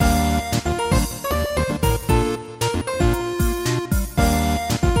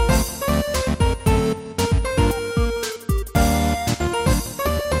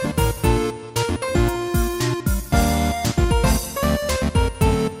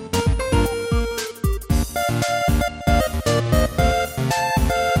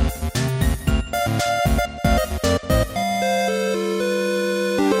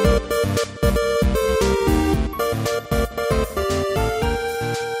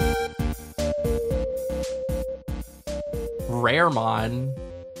Raremon.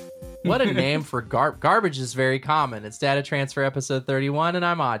 What a name for garbage is very common. It's Data Transfer episode 31, and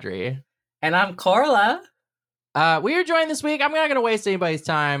I'm Audrey. And I'm Carla. We are joined this week. I'm not going to waste anybody's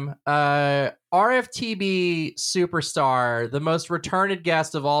time. RFTB superstar, the most returned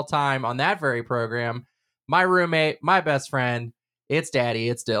guest of all time on that very program. My roommate, my best friend. It's Daddy.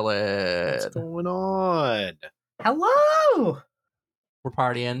 It's Dylan. What's going on? Hello. We're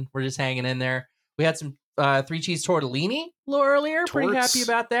partying. We're just hanging in there. We had some 3-cheese tortellini a little earlier. Torts. Pretty happy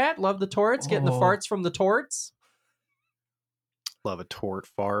about that. Love the torts. Getting the farts from the torts. Love a tort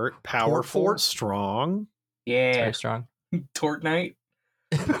fart. Powerful, fart. strong. It's Yeah. very strong. Tort night.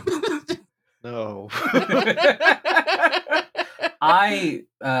 No. I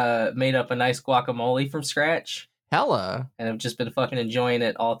made up a nice guacamole from scratch, Hella. and I've just been fucking enjoying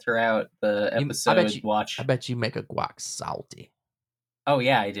it all throughout the episode watch. I bet you make a guac salty. Oh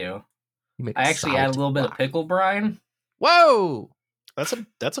yeah, I do. You make I actually add a little bit of pickle brine. Whoa, That's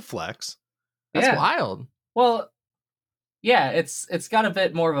a flex. that's Yeah. wild. Well, yeah, it's got a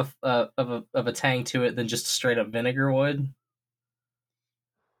bit more of a tang to it than just straight up vinegar would.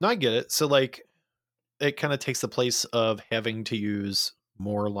 No, I get it. So like it kind of takes the place of having to use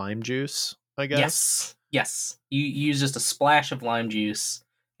more lime juice, I guess. Yes. You use just a splash of lime juice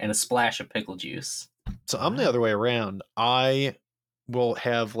and a splash of pickle juice. So I'm the other way around. I will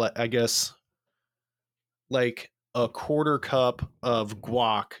have I guess like a quarter cup of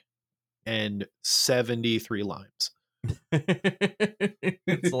guac and 73 limes.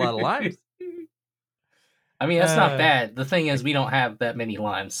 It's a lot of limes. I mean, that's not bad. The thing is, we don't have that many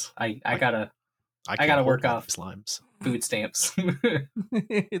limes. I gotta I gotta can't work hold off. these limes. food stamps.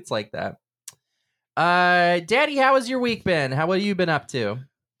 It's like that. Daddy, how has your week been? What have you been up to?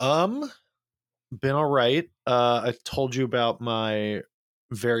 Been all right. I told you about my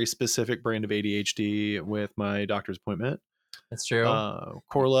very specific brand of ADHD with my doctor's appointment. That's true.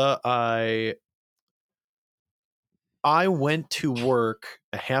 Corla, I went to work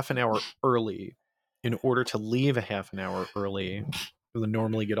a half an hour early in order to leave a half an hour early. I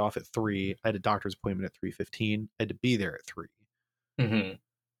normally get off at 3. I had a doctor's appointment at 3:15. I had to be there at 3. Mm-hmm.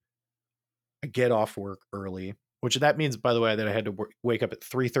 I get off work early, which that means, by the way, that I had to wake up at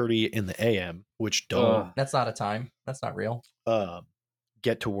 3:30 in the AM, which don't That's not a time. That's not real.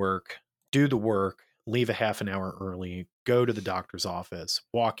 get to work, do the work, leave a half an hour early, go to the doctor's office,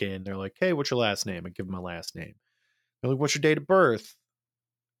 walk in. They're like, "Hey, what's your last name?" I give them my last name. They're like, "What's your date of birth?"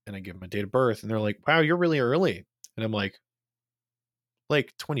 And I give them my date of birth. And they're like, "Wow, you're really early." And I'm like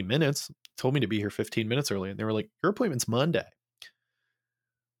 20 minutes. Told me to be here 15 minutes early. And they were like, "Your appointment's Monday."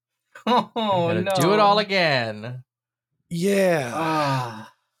 Oh Gotta no! do it all again. Yeah.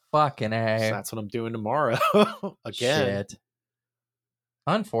 Ah. Fucking So A. that's what I'm doing tomorrow. Again. Shit.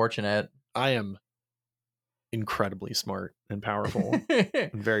 Unfortunate. I am incredibly smart and powerful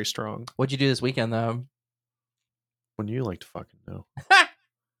and very strong. What'd you do this weekend, though? Wouldn't you like to fucking know?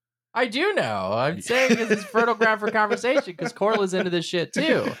 I do know. I'm saying this is fertile ground for conversation because Corla's into this shit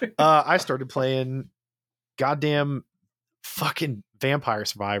too. I started playing goddamn fucking Vampire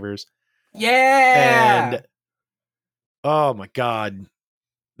Survivors. Yeah. And oh my god,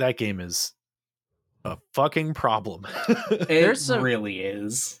 that game is a fucking problem. There's some- really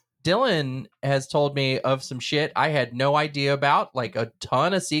is. Dylan has told me of some shit I had no idea about, like a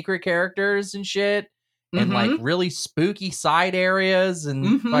ton of secret characters and shit, and Mhm. like really spooky side areas and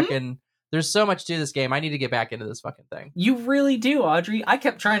Mhm. fucking. There's so much to this game. I need to get back into this fucking thing. You really do, Audrey. I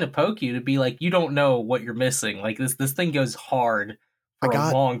kept trying to poke you to be like, you don't know what you're missing. Like this thing goes hard for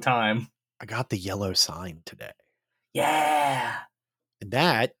a long time. I got the yellow sign today. Yeah. And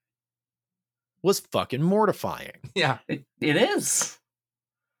that was fucking mortifying. Yeah. It is.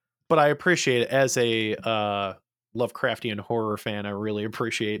 But I appreciate it as a Lovecraftian horror fan. I really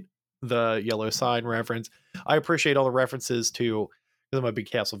appreciate the yellow sign reference. I appreciate all the references to, because I'm a big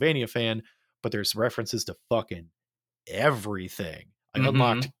Castlevania fan, but there's references to fucking everything. I Mhm.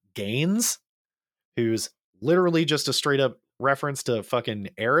 unlocked Gaines, who's literally just a straight up reference to fucking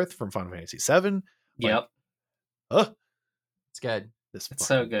Aerith from Final Fantasy VII. Yep. It's good. This It's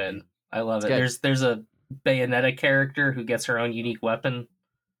so fucking good. game. I love It's it. good. There's a Bayonetta character who gets her own unique weapon.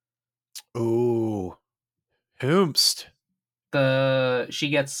 Ooh. Whomst. She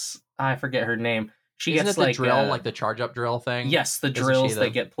gets, I forget her name. She Isn't gets it the like drill, like the charge up drill thing? yes, the Isn't she drills the-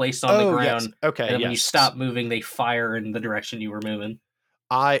 that get placed on the ground. Yes. Okay. And then when you yes. stop moving, they fire in the direction you were moving.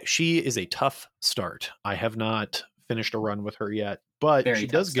 She is a tough start. I have not finished a run with her yet, but Very she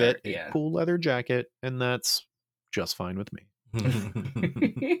tough does get start, yeah. a cool leather jacket, and that's just fine with me.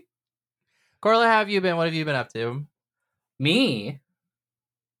 Corla, how have you been? What have you been up to? Me?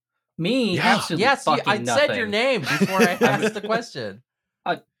 Me? Yeah. Absolutely Yes, fucking I nothing. said your name before I asked the question.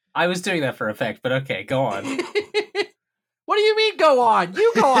 I was doing that for effect, but okay, go on. What do you mean go on?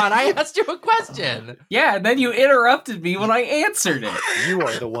 You go on. I asked you a question. Yeah, and then you interrupted me when I answered it. You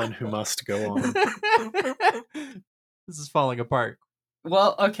are the one who must go on. This is falling apart.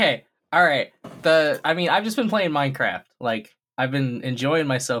 Well, okay. All right. I've just been playing Minecraft. Like, I've been enjoying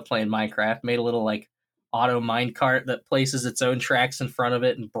myself playing Minecraft. Made a little, like, auto minecart that places its own tracks in front of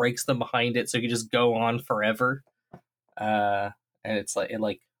it and breaks them behind it so you can just go on forever. And it's like, it,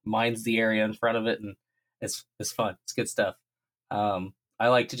 like, mines the area in front of it, and it's fun. It's good stuff. I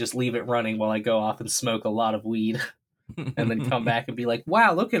like to just leave it running while I go off and smoke a lot of weed and then come back and be like,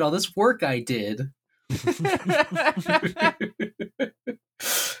 wow, look at all this work I did.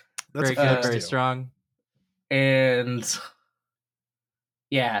 Very good, very strong. And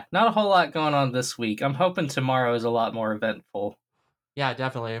yeah, not a whole lot going on this week. I'm hoping tomorrow is a lot more eventful. Yeah,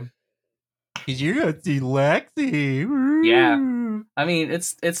 definitely. Because you're going to see Lexi. Woo. Yeah. I mean,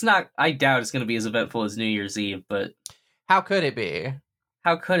 it's not, I doubt it's going to be as eventful as New Year's Eve, but how could it be?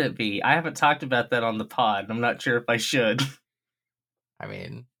 How could it be? I haven't talked about that on the pod. I'm not sure if I should. I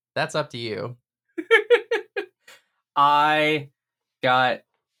mean, that's up to you. I got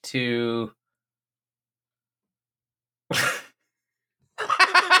to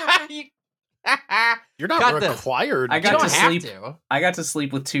You're not Got required. I got to sleep. To. I got to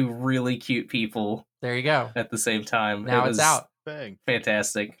sleep with two really cute people. There you go. At the same time. Now it's out. Bang.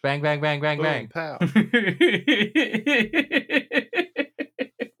 Fantastic. Bang, bang, bang, bang, Boom, bang. pow.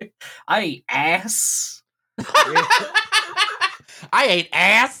 I ate ass. I ate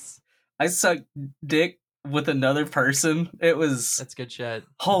ass. I sucked dick with another person. It was... That's good shit.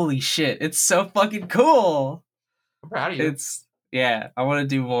 Holy shit. It's so fucking cool. I'm proud of you. Yeah, I want to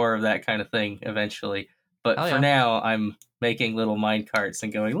do more of that kind of thing eventually. But for now, I'm making little mine carts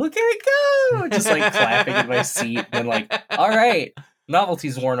and going, look at it go! Just like clapping in my seat and like, all right,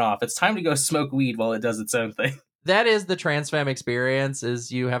 novelty's worn off. It's time to go smoke weed while it does its own thing. That is the transfam experience,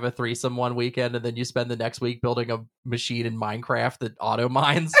 is you have a threesome one weekend and then you spend the next week building a machine in Minecraft that auto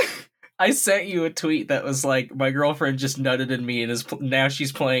mines. I sent you a tweet that was like, my girlfriend just nutted in me and now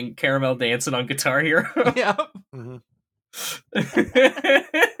she's playing Caramel Dancing on Guitar Hero. Yep. Mm-hmm.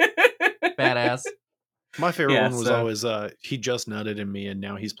 Badass. My favorite one was always he just nutted in me and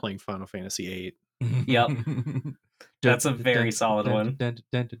now he's playing Final Fantasy VIII. Yep. That's a very solid one.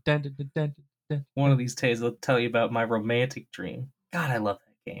 One of these days I'll tell you about my romantic dream. God, I love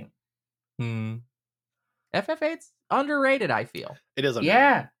that game. FF8's underrated, I feel. It is underrated.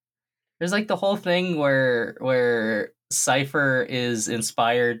 Yeah. There's like the whole thing where Cypher is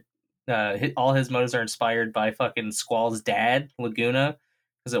inspired, all his motives are inspired by fucking Squall's dad, Laguna.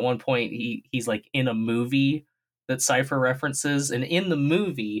 Because at one point he's like in a movie that Cypher references, and in the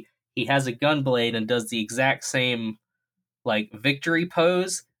movie he has a gunblade and does the exact same like victory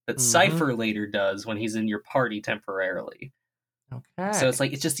pose that Cypher later does when he's in your party temporarily. Okay. So it's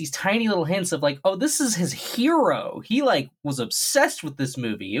like it's just these tiny little hints of like, oh, this is his hero. He like was obsessed with this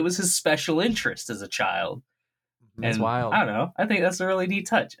movie. It was his special interest as a child. That's and wild. I don't know. I think that's a really neat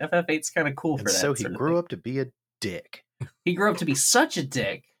touch. FF8's kind of cool for that. So he grew up to be a dick. He grew up to be such a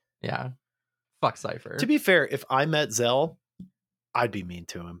dick. Yeah. Fuck Cypher. To be fair, if I met Zell, I'd be mean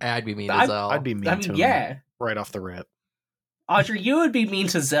to him. I'd be mean to Zell. I'd be mean to him. Yeah. Right off the rip. Audrey, you would be mean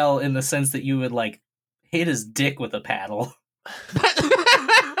to Zell in the sense that you would like hit his dick with a paddle.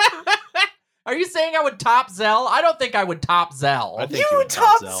 Are you saying I would top Zell? I don't think I would top Zell. I think you would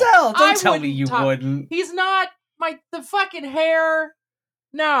top Zell. Don't tell me you wouldn't. He's not the fucking hair.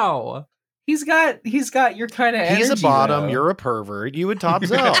 No. He's got your kind of energy. He's a bottom. Though. You're a pervert. You would top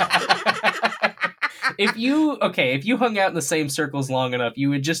Zell. If you hung out in the same circles long enough, you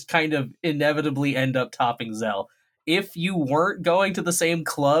would just kind of inevitably end up topping Zell. If you weren't going to the same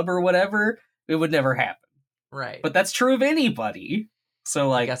club or whatever, it would never happen. Right. But that's true of anybody. So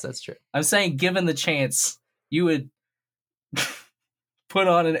like, I guess that's true. I'm saying, given the chance, you would put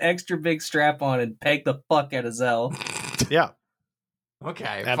on an extra big strap on and peg the fuck out of Zell. Yeah.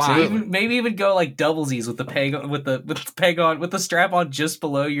 Okay, absolutely. fine. Maybe even go like doublesies with the peg with the strap on just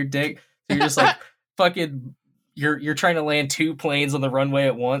below your dick. So you're just like fucking you're trying to land two planes on the runway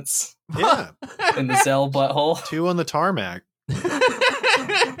at once. Yeah. In the Zell butthole. Two on the tarmac.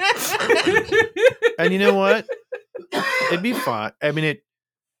 And you know what? It'd be fun. I mean,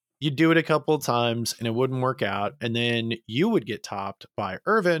 you'd do it a couple of times and it wouldn't work out, and then you would get topped by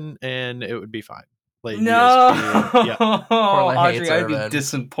Irvin, and it would be fine. Like, no, Audrey, I'd be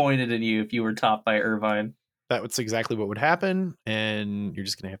disappointed in you if you were topped by Irvine. That's exactly what would happen, and you're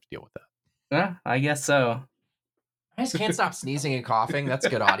just gonna have to deal with that. Yeah, I guess so. I just can't stop sneezing and coughing. That's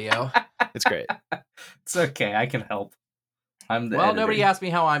good audio. It's great. It's okay. I can help. I'm the Well, editor. nobody asked me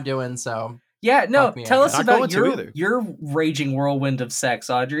how I'm doing, so. Yeah, no. Fuck me, Tell I us guess. Not about going to either. your raging whirlwind of sex,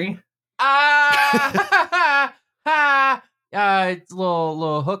 Audrey. It's a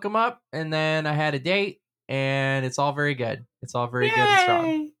little hook 'em up, and then I had a date, and it's all very good. It's all very good and strong.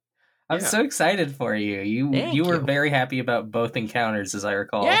 Yay! I'm Yeah. so excited for you. Thank You were you. very happy about both encounters, as I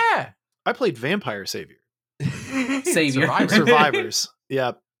recall. Yeah. I played Vampire Savior. Savior. Survivors.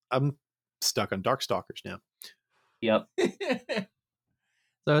 Yeah, I'm stuck on Darkstalkers now. Yep.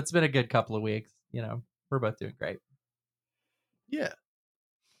 So it's been a good couple of weeks. You know, we're both doing great. Yeah.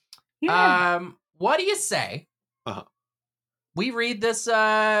 What do you say? Uh-huh. We read this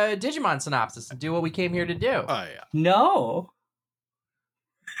Digimon synopsis and do what we came here to do. Oh yeah. No.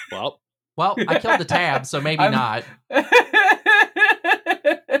 Well, Well, I killed the tab, so maybe I'm- not.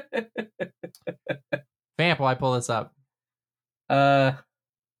 Vamp, while I pull this up. you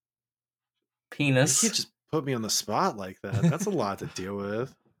Penis. can't just put me on the spot like that. That's a lot to deal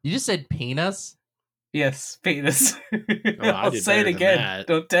with. You just said penis? Yes, penis. I I'll did say it better than again. that.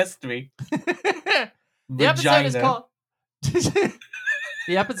 Don't test me. The episode is Vagina. called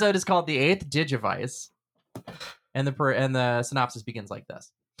The episode is called The Eighth Digivice. And the synopsis begins like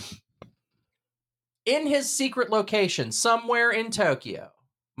this. In his secret location, somewhere in Tokyo,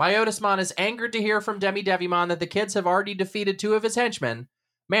 Myotismon is angered to hear from Demi Devimon that the kids have already defeated two of his henchmen,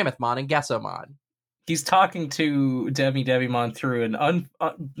 Mammothmon and Gessomon. He's talking to Demi Devimon through an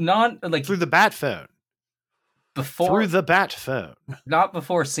Through the bat phone. before Through the bat phone. not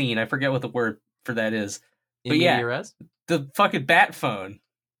before scene. I forget what the word for that is. In But yeah. media res? The fucking bat phone.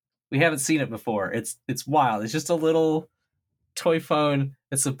 We haven't seen it before. It's wild. It's just a little toy phone.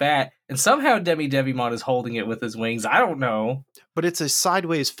 It's a bat, and somehow Demi Devimon is holding it with his wings. I don't know. But it's a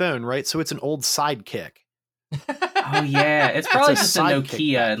sideways phone, right? So it's an old sidekick. Oh yeah, it's probably a just a sidekick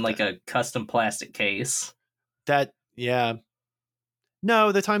Nokia back in like then. a custom plastic case. Yeah.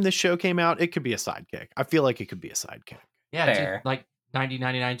 No, the time this show came out, it could be a sidekick. I feel like it could be a sidekick. Yeah, Fair. like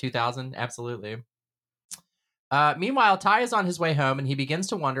 1999, 2000, absolutely. Meanwhile, Tai is on his way home, and he begins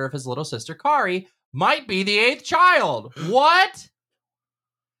to wonder if his little sister Kari might be the eighth child. What?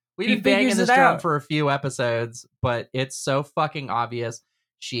 We've He been banging figures this it drum out. for a few episodes, but it's so fucking obvious.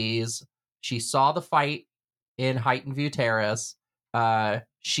 She saw the fight in Heightened View Terrace.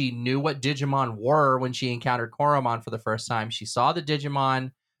 She knew what Digimon were when she encountered Koromon for the first time. She saw the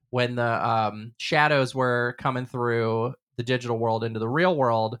Digimon when the shadows were coming through the digital world into the real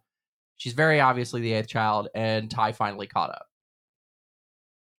world. She's very obviously the eighth child, and Tai finally caught up,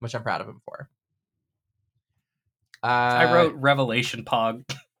 which I'm proud of him for. I wrote Revelation Pog.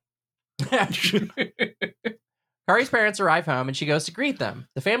 Kari's parents arrive home, and she goes to greet them.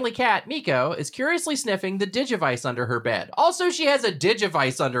 The family cat, Miko, is curiously sniffing the Digivice under her bed. Also, she has a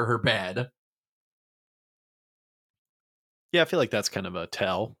Digivice under her bed. Yeah, I feel like that's kind of a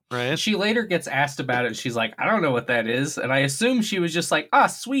tell, right? She later gets asked about it, and she's like, I don't know what that is. And I assume she was just like,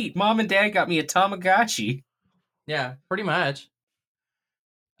 sweet, mom and dad got me a Tamagotchi. Yeah, pretty much.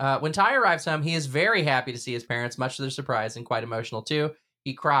 When Tai arrives home, he is very happy to see his parents, much to their surprise, and quite emotional too.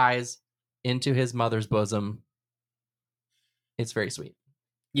 He cries into his mother's bosom. It's very sweet.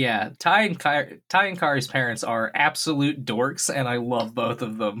 Yeah, Tai and Kari's parents are absolute dorks, and I love both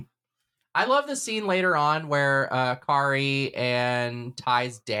of them. I love the scene later on where Kari and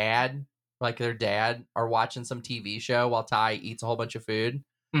Tai's dad, like their dad, are watching some TV show while Tai eats a whole bunch of food.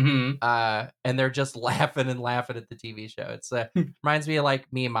 Mm-hmm. And they're just laughing and laughing at the TV show. It's reminds me of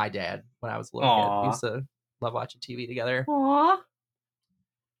like me and my dad when I was a little kid. We used to love watching TV together. Aww.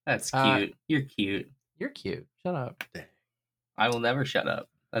 That's cute. You're cute. You're cute. Shut up. I will never shut up.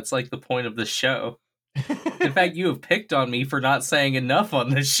 That's like the point of the show. In fact, you have picked on me for not saying enough on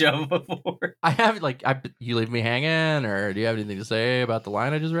this show before. I have you leave me hanging, or do you have anything to say about the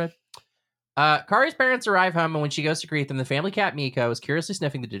line I just read? Kari's parents arrive home, and when she goes to greet them, the family cat Miko is curiously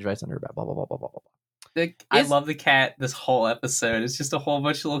sniffing the Digivice under her bed. Blah blah blah blah blah blah. I love the cat. This whole episode, it's just a whole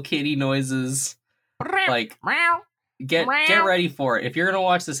bunch of little kitty noises. Like, get ready for it. If you're gonna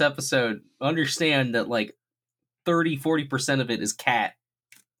watch this episode, understand that like 30-40% of it is cat.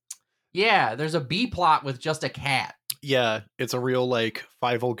 Yeah, there's a B plot with just a cat. Yeah, it's a real like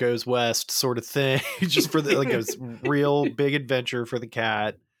Fievel Goes West sort of thing, just for the like a real big adventure for the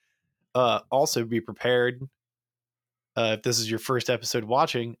cat. Also, be prepared if this is your first episode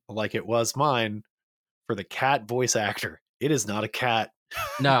watching, like it was mine, for the cat voice actor. It is not a cat.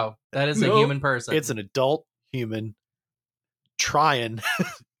 No, that is a Nope. human person. It's an adult human trying,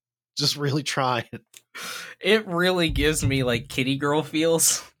 just really trying. It really gives me like kitty girl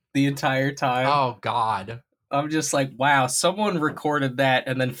feels the entire time. Oh God. I'm just like, wow, someone recorded that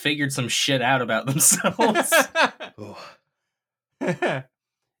and then figured some shit out about themselves. Oh.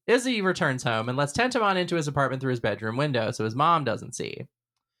 Izzy returns home and lets Tentamon into his apartment through his bedroom window so his mom doesn't see.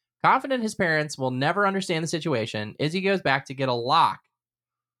 Confident his parents will never understand the situation, Izzy goes back to get a lock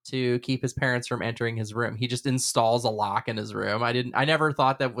to keep his parents from entering his room. He just installs a lock in his room. I never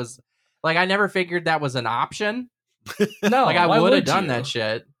thought that was, like, I never figured that was an option. No, Like, I why would have done you? that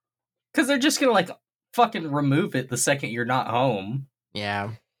shit. Because they're just gonna, like, fucking remove it the second you're not home.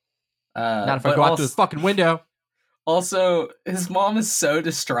 Yeah. Not if I but go out through the fucking window. Also, his mom is so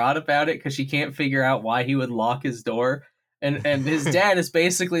distraught about it because she can't figure out why he would lock his door. And his dad is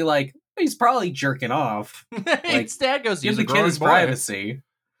basically like, he's probably jerking off. His dad goes, Give "He's the a kid growing his boy." privacy.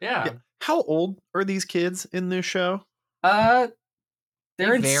 Yeah. How old are these kids in this show? They're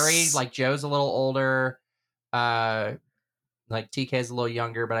They in vary. Like, Joe's a little older. Like, TK's a little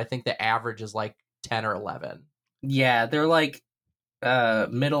younger, but I think the average is like 10 or 11. Yeah, they're like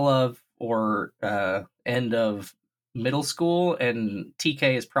middle of or end of middle school, and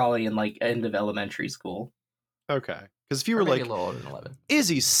TK is probably in like end of elementary school. Okay. Because if you Or were maybe like, a little older than 11.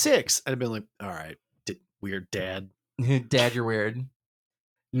 Izzy's 6, I'd have been like, all right, weird dad. Dad, you're weird.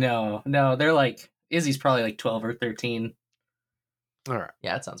 No, they're like, Izzy's probably like 12 or 13. All right.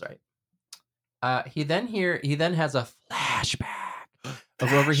 Yeah, that sounds right. He then has a flashback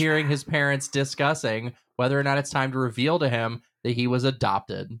of overhearing his parents discussing whether or not it's time to reveal to him that he was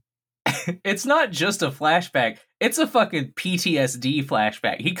adopted. It's not just a flashback, it's a fucking PTSD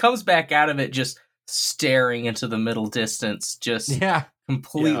flashback. He comes back out of it just staring into the middle distance, just Yeah.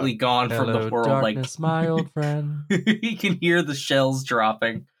 completely gone from Hello, the world. darkness, my old friend. Like, he can hear the shells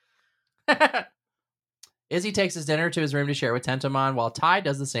dropping. Izzy takes his dinner to his room to share with Tentomon, while Tai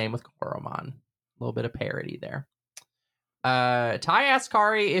does the same with Koromon. A little bit of parody there. Tai asks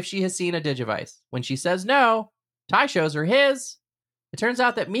Kari if she has seen a Digivice. When she says no, Tai shows her his. It turns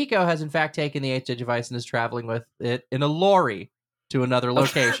out that Miko has in fact taken the 8th Digivice and is traveling with it in a lorry to another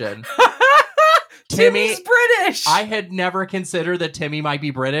location. Timmy's British! I had never considered that Timmy might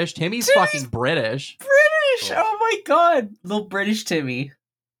be British. Timmy's fucking British. British! Oh my god! Little British Timmy.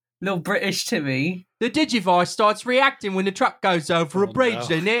 Little British Timmy. The Digivice starts reacting when the truck goes over a bridge, no.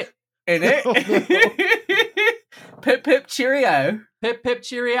 doesn't it? In it? Pip pip cheerio. Pip Pip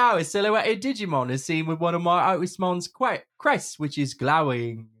Cheerio, a silhouetted Digimon is seen with one of my Otismon's crests, which is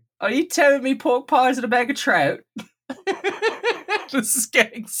glowing. Are you telling me pork pies and a bag of trout? This is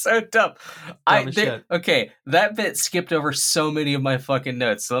getting so dumb. Dumb as shit. Okay, that bit skipped over so many of my fucking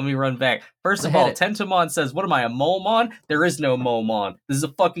notes, so let me run back. First of Hit all, it. Tentomon says, what am I, a Molemon? There is no Molemon. This is a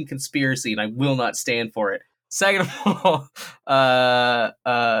fucking conspiracy, and I will not stand for it. Second of all,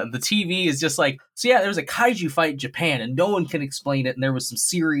 the TV is just like, so yeah, there was a kaiju fight in Japan, and no one can explain it, and there was some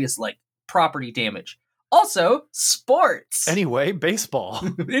serious, like, property damage. Also, sports. Anyway, baseball.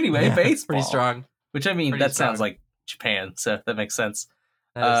 Anyway, Yeah, baseball. Pretty strong. Which, I mean, Pretty that sounds strong. like Japan, so that makes sense.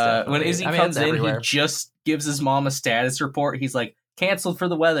 That is definitely- When Izzy I mean, comes it's in, everywhere. he just gives his mom a status report. He's like, canceled for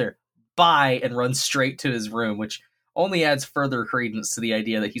the weather. Bye, and runs straight to his room, which only adds further credence to the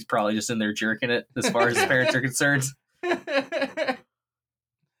idea that he's probably just in there jerking it, as far as his parents are concerned.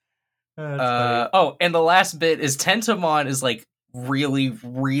 Oh, and the last bit is Tentomon is like really,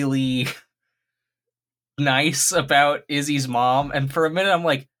 really nice about Izzy's mom, and for a minute I'm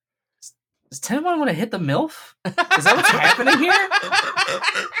like, does Tentomon want to hit the MILF? Is that what's happening here?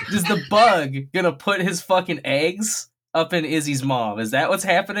 Is the bug gonna put his fucking eggs up in Izzy's mom? Is that what's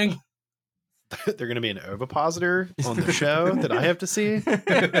happening? They're going to be an ovipositor on the show that I have to see.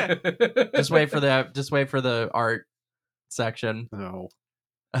 Just wait for the art section. No.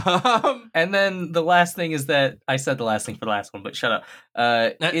 And then the last thing is that I said the last thing for the last one, but shut up.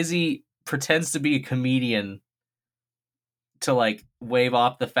 Izzy pretends to be a comedian to like wave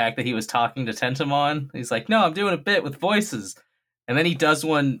off the fact that he was talking to Tentomon. He's like, no, I'm doing a bit with voices. And then he does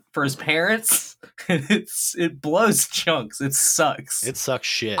one for his parents. It blows chunks. It sucks. It sucks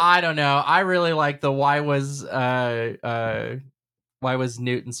shit. I don't know. I really like the why was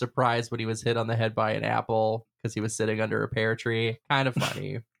Newton surprised when he was hit on the head by an apple because he was sitting under a pear tree. Kind of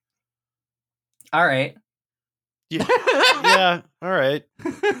funny. All right. Yeah, all right.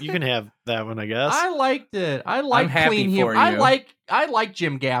 You can have that one, I guess. I liked it. I like I'm happy clean humor. for I you. like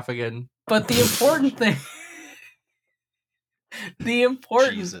Jim Gaffigan. But the important thing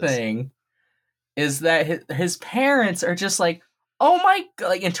Jesus. thing is that his parents are just like, oh my god,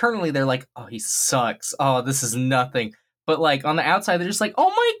 like internally they're like, oh, he sucks. Oh, this is nothing. But like on the outside they're just like, oh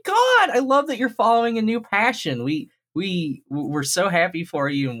my god, I love that you're following a new passion. We're so happy for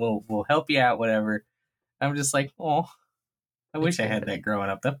you, and we'll help you out, whatever. I'm just like, oh, I wish I had that growing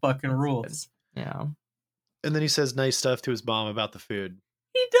up. That fucking rules. Yeah. And then he says nice stuff to his mom about the food.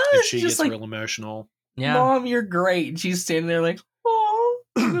 He And does. she Just gets like, real emotional. Yeah. Mom, you're great. And she's standing there like, oh.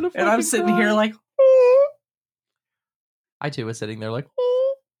 I'm And I'm sitting here like, oh. I too was sitting there like,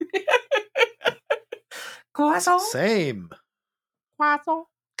 oh, Croissant. Same. croissant.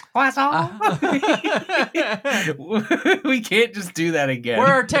 Croissant. We can't just do that again. Where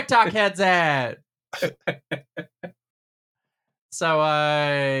are TikTok heads at? So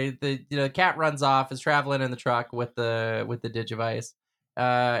the cat runs off, is traveling in the truck with the Digivice.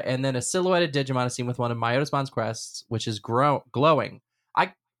 And then a silhouetted Digimon is seen with one of Myotismon's quests, which is glowing.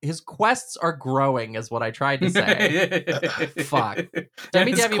 His quests are growing, is what I tried to say. Fuck.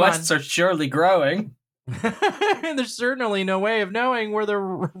 His quests are surely growing. There's certainly no way of knowing where the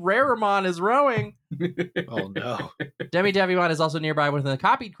Raremon is rowing. Oh no. Devimon is also nearby within the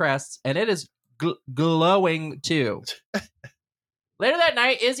copied crests, and it is glowing too. Later that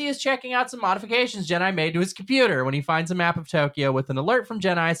night, Izzy is checking out some modifications Jedi made to his computer when he finds a map of Tokyo with an alert from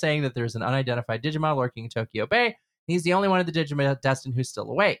Jedi saying that there's an unidentified Digimon lurking in Tokyo Bay. He's the only one of the Digimon destined who's still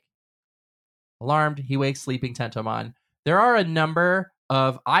awake. Alarmed, he wakes sleeping Tentomon. There are a number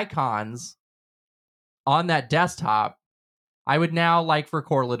of icons on that desktop. I would now like for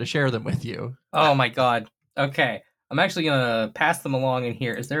Corla to share them with you. Oh my god. Okay. I'm actually gonna pass them along in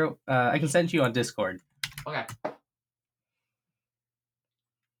here. Is there I can send you on Discord. Okay.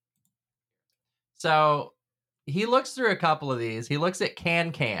 So he looks through a couple of these. He looks at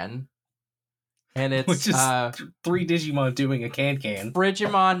Can. And it's Which is 3 Digimon doing a Can.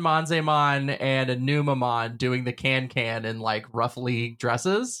 Frigimon, Monzemon, and a Numamon doing the Can in like roughly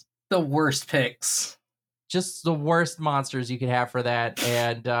dresses. The worst picks. Just the worst monsters you could have for that.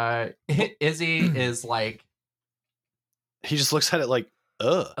 And Izzy is like, He just looks at it like,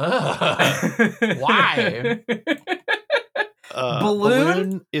 ugh. Why?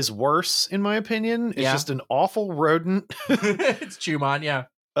 Balloon is worse, in my opinion. It's Yeah. just an awful rodent It's Chumon,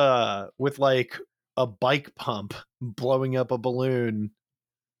 yeah. with like a bike pump blowing up a balloon.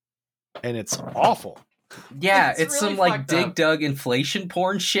 And it's awful. Yeah, It's it's really some like fucked Dig up. Dug inflation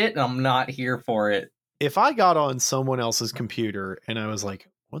porn shit, and I'm not here for it. If I got on someone else's computer and I was like,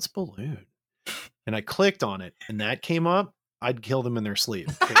 what's balloon? And I clicked on it and that came up, I'd kill them in their sleep.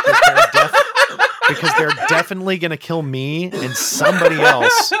 Because they're definitely going to kill me and somebody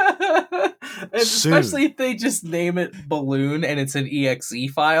else. And soon. especially if they just name it Balloon and it's an exe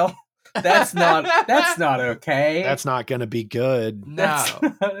file. That's not okay. That's not going to be good. No. That's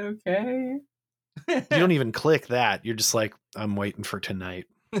not okay. You don't even click that. You're just like, I'm waiting for tonight.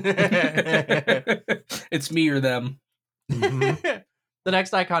 It's me or them. Mhm. The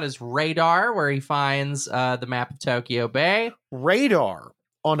next icon is Radar, where he finds the map of Tokyo Bay. Radar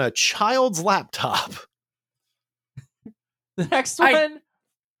on a child's laptop. The next one...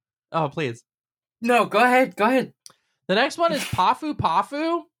 Oh, please. No, go ahead. The next one is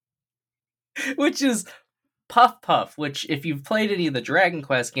Pafu. Which is Puff Puff, which if you've played any of the Dragon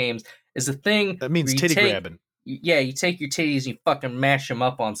Quest games, is a thing. That means where you titty take- grabbing. Yeah, you take your titties and you fucking mash them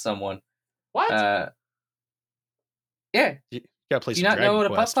up on someone. What? Yeah. You gotta play Do some you not know Dragon what a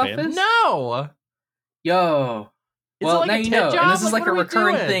Quest, Puff Puff man. is? No. Yo. Is Well, it like now a you tit know. job? And this is Like, like what a are we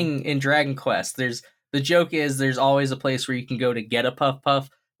recurring doing? thing in Dragon Quest. The joke is there's always a place where you can go to get a Puff Puff,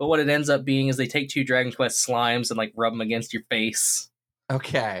 but what it ends up being is they take 2 Dragon Quest slimes and like rub them against your face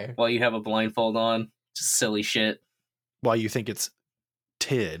Okay. while you have a blindfold on. Just silly shit. While you think it's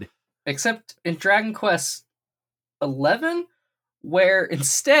Tid. Except in Dragon Quest 11, where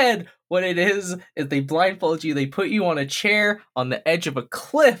instead what it is they blindfold you, they put you on a chair on the edge of a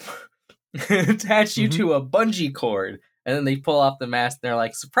cliff, attach you Mhm. to a bungee cord, and then they pull off the mask and they're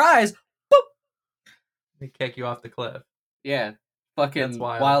like, surprise! They kick you off the cliff. Yeah, That's fucking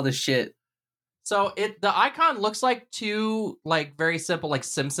wild. wild as shit. So the icon looks like 2 like very simple like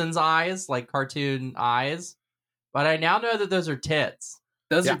Simpsons eyes, like cartoon eyes. But I now know that those are tits.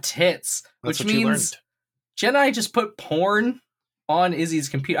 Those Yeah. are tits, That's which what you means Jedi just put porn on Izzy's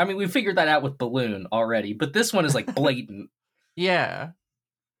computer. I mean, we figured that out with Balloon already, but this one is like blatant. Yeah.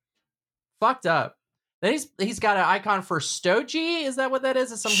 Fucked up. Then he's got an icon for Stoji. Is that what that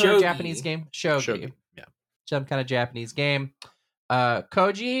is? It's some sort of Shogi. Japanese game. Shogi. Shogi, yeah. Some kind of Japanese game.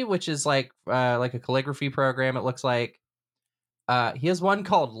 Koji, which is like a calligraphy program, it looks like. He has one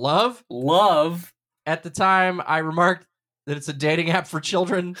called Love. Love. At the time, I remarked that it's a dating app for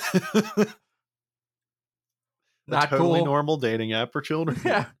children. A Not totally cool. normal dating app for children.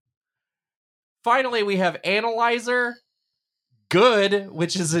 Yeah. Finally, we have Analyzer. Good,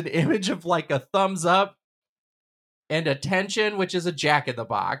 which is an image of like a thumbs up. And Attention, which is a Jack in the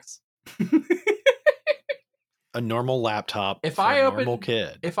Box. a normal laptop If for I a open- normal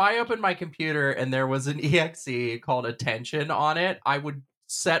kid. If I opened my computer and there was an exe called Attention on it, I would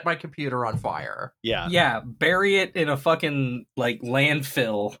set my computer on fire. Yeah. Yeah, bury it in a fucking like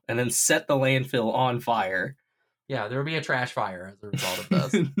landfill and then set the landfill on fire. Yeah, there would be a trash fire as a result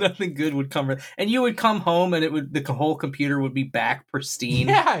of this. Nothing good would come. And you would come home and the whole computer would be back pristine.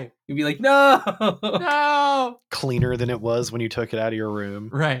 Yeah. You'd be like, no. No. Cleaner than it was when you took it out of your room.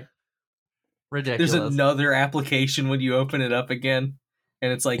 Right. Ridiculous. There's another application when you open it up again,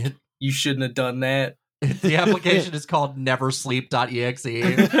 and it's like you shouldn't have done that. The application is called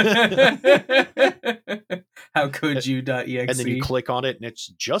neversleep.exe. How could you? .exe. And then you click on it and it's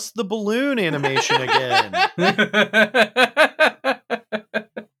just the balloon animation again.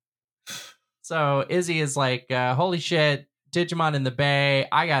 So Izzy is like, holy shit, Digimon in the bay.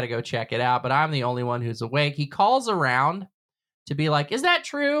 I gotta go check it out, but I'm the only one who's awake. He calls around to be like, is that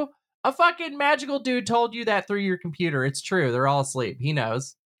true? A fucking magical dude told you that through your computer. It's true. They're all asleep. He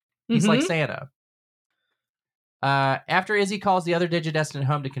knows. He's like Santa. After Izzy calls the other Digidestined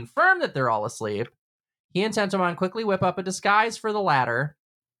home to confirm that they're all asleep, he and Tentomon quickly whip up a disguise for the latter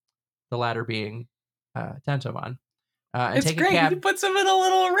being Tentomon. And it's take great. a cab. He puts him in a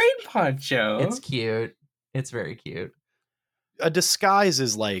little rain poncho. It's cute. It's very cute. A disguise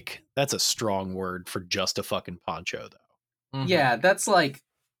is like, that's a strong word for just a fucking poncho, though. Mhm. Yeah, that's like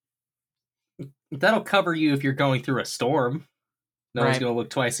that'll cover you if you're going through a storm. No one's Right. gonna look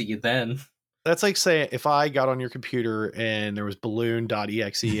twice at you then. That's like saying if I got on your computer and there was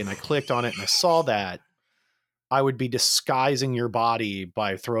balloon.exe and I clicked on it and I saw that, I would be disguising your body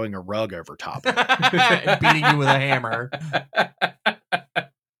by throwing a rug over top of it. And beating you with a hammer.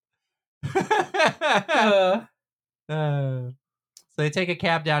 So they take a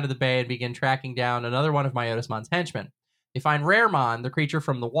cab down to the bay and begin tracking down another one of Myotismon's henchmen. They find Raremon, the creature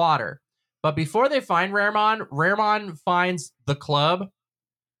from the water. But before they find Raremon finds the club,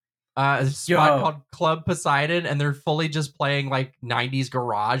 a spot called Club Poseidon, and they're fully just playing like 90s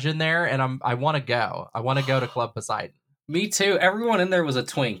garage in there. And I want to go. I want to go to Club Poseidon. Me too. Everyone in there was a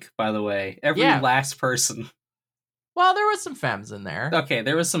twink, by the way. Every Yeah. last person. Well, there was some femmes in there. Okay,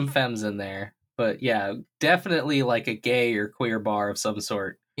 there was some femmes in there. But yeah, definitely like a gay or queer bar of some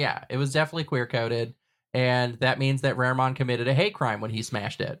sort. Yeah, it was definitely queer coded. And that means that Raremon committed a hate crime when he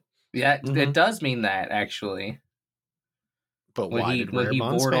smashed it. Yeah, Mhm. it does mean that, actually. But When why he did bored all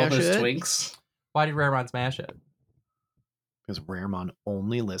Raremon those smash it? twinks. Why did Raremon smash it? Because Raremon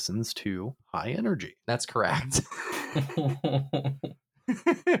only listens to high energy. That's correct. Play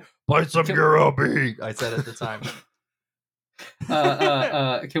some Garobi. I said at the time.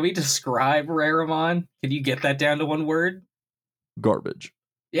 Can we describe Raremon? Can you get that down to one word? Garbage.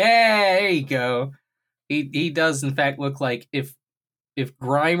 Yeah, there you go. He does in fact look like if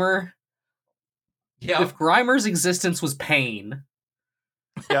Grimer Yeah. if Grimer's existence was pain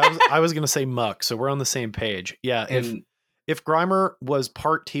Yeah, I was going to say muck, so we're on the same page. Yeah, and if Grimer was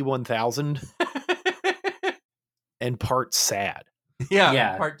part T1000 and part sad. yeah.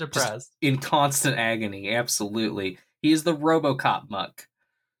 Yeah, Part depressed. in constant agony, absolutely. He's the RoboCop muck.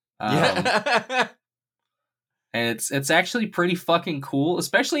 Yeah. And it's actually pretty fucking cool,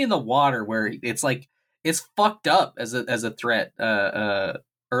 especially in the water where it's like it's fucked up as a threat.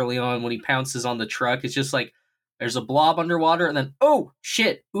 Early on when he pounces on the truck, it's just like there's a blob underwater, and then oh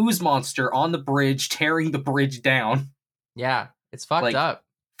shit, ooze monster on the bridge, tearing the bridge down. Yeah. It's fucked Like, up.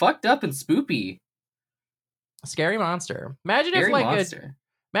 Fucked up and spoopy. Scary monster. Imagine Scary if like monster.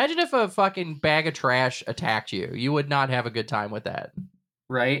 imagine if a fucking bag of trash attacked you. You would not have a good time with that.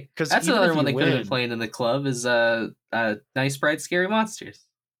 Right? 'Cause That's even another if one you they could have win- been playing in the club is Nice Bright Scary Monsters.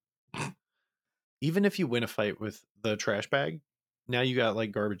 Even if you win a fight with the trash bag, now you got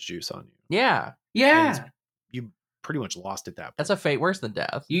like garbage juice on you. Yeah. Yeah. You pretty much lost at that point. That's a fate worse than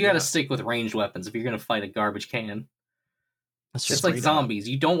death. You gotta Yeah. stick with ranged weapons if you're gonna fight a garbage can. That's It's just like straight up. zombies.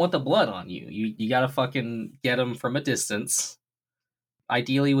 You don't want the blood on you. You gotta fucking get them from a distance.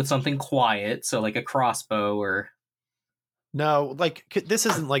 Ideally with something quiet, so like a crossbow or... No, like this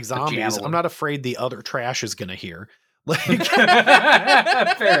isn't like zombies. javelin. I'm not afraid the other trash is gonna hear. Like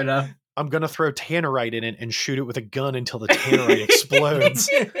Fair enough. I'm gonna throw tannerite in it and shoot it with a gun until the tannerite explodes.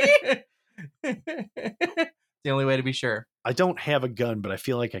 the only way to be sure. I don't have a gun, but I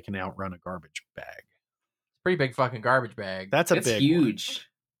feel like I can outrun a garbage bag. Pretty big fucking garbage bag. That's a It's big huge.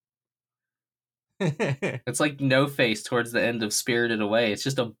 It's like No Face towards the end of Spirited Away. It's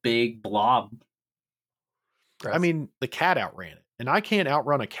just a big blob. one. I mean, the cat outran it, and I can't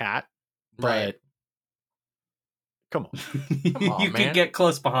outrun a cat. But right. come on, on, You man. can get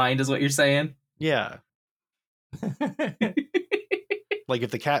close behind, is what you're saying. yeah. Like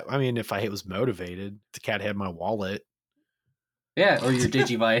if the cat, I mean, if I was motivated, the cat had my wallet. Yeah, or your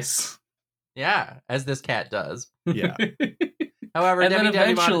Digivice. Yeah, as this cat does. Yeah. However, And then Debbie Mon-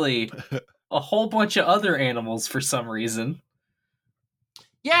 eventually, a whole bunch of other animals for some reason.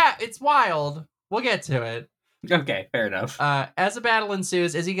 yeah, it's wild. We'll get to it. Okay, fair enough. As a battle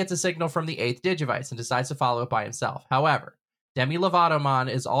ensues, Izzy gets a signal from the 8th Digivice and decides to follow it by himself. However, Demi Lovatomon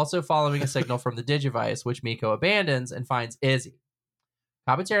is also following a signal from the Digivice, which Miko abandons and finds Izzy.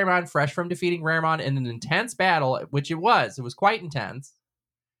 Kabuterimon, fresh from defeating Raremon in an intense battle, which it was quite intense.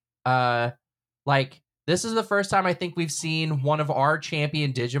 This is the first time I think we've seen one of our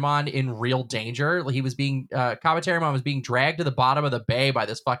champion Digimon in real danger. He was being Kabuterimon was being dragged to the bottom of the bay by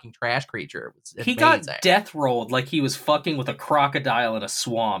this fucking trash creature. He got death rolled like he was fucking with a crocodile in a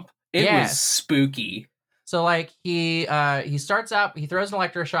swamp. It was spooky. So like he starts out, he throws an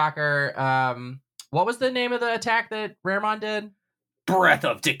electroshocker. What was the name of the attack that Raremon did? Breath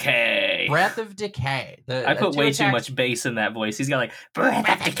of Decay. Breath of Decay. I put way too much bass in that voice. He's got like Breath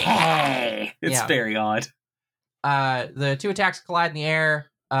of Decay. It's very odd. The 2 attacks collide in the air.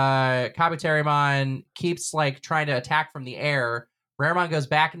 Kabuterimon keeps like trying to attack from the air. Raremon goes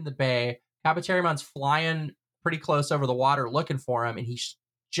back into the bay. Kabuterimon's flying pretty close over the water looking for him, and he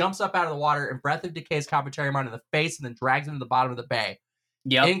jumps up out of the water and Breath of Decays Kabuterimon in the face and then drags him to the bottom of the bay.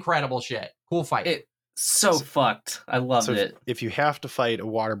 Yep. Incredible shit. Cool fight. So fucked. I loved it. If you have to fight a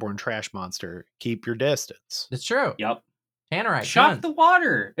waterborne trash monster, keep your distance. It's true. Yep. Tannerite. Shock the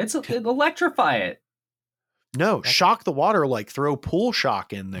water. Electrify it. No, shock the water like throw pool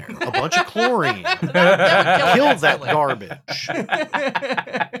shock in there. A bunch of chlorine. That Kill that garbage.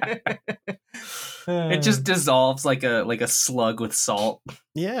 It just dissolves like a slug with salt.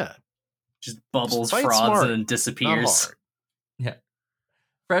 Yeah. Just bubbles, Fight froths, smart, and then disappears. Yeah.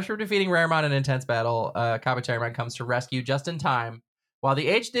 Fresh from defeating Raremon in an intense battle, Kabuterimon comes to rescue just in time, while the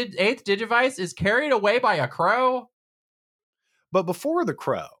 8th Digivice is carried away by a crow. But before the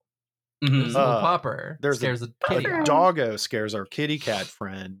crow, There's a little pupper. there's scares the kitty. a doggo scares our kitty cat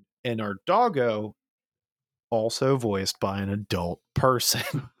friend, and our doggo also voiced by an adult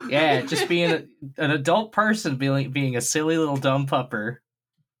person. Yeah, just being an adult person being a silly little dumb pupper.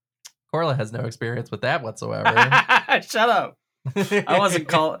 Corla has no experience with that whatsoever. Shut up. I wasn't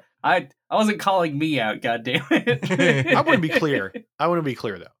calling me out, goddammit. I want to be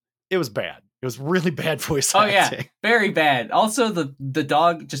clear. Though. It was bad. It was really bad voice Oh acting. yeah, very bad. Also, the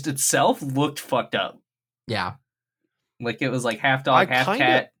dog just itself looked fucked up. Yeah. Like it was like half dog, half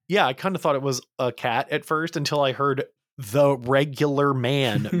cat. Yeah, I kind of thought it was a cat at first until I heard the regular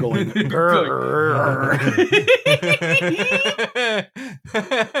man going grrr.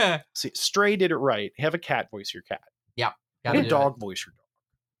 See, Stray did it right. Have a cat voice your cat. Gotta And do a dog it. voice your dog.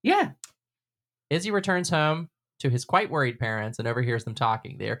 Yeah. Izzy returns home to his quite worried parents and overhears them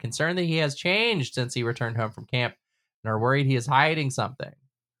talking. They are concerned that he has changed since he returned home from camp and are worried he is hiding something.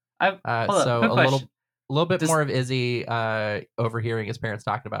 Hold up, So quick a question. little bit more of Izzy overhearing his parents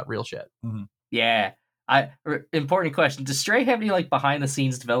talking about real shit. Yeah. Important question. Does Stray have any like behind the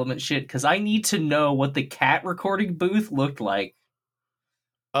scenes development shit? Because I need to know what the cat recording booth looked like.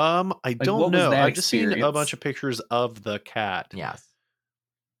 I what don't was know. that I've just seen a experience? bunch of pictures of the cat. Yes.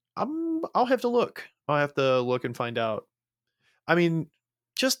 I'll have to look. I'll have to look and find out. I mean,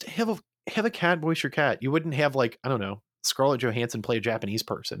 just have a cat voice your cat. You wouldn't have like, I don't know, Scarlett Johansson play a Japanese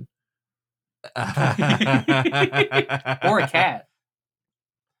person. Or a cat.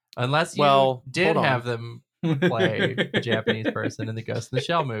 Unless you Well, did hold on. have them play a Japanese person in the Ghost in the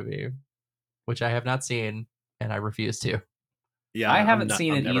Shell movie, which I have not seen and I refuse to. Yeah, I I'm haven't not-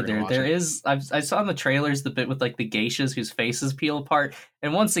 seen I'm it never gonna either. watch There it. is, I saw in the trailers the bit with like the geishas whose faces peel apart.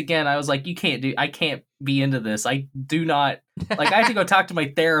 And once again, I was like, I can't be into this. I do not, like, I have to go talk to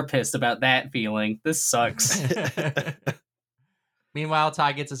my therapist about that feeling. This sucks. Meanwhile,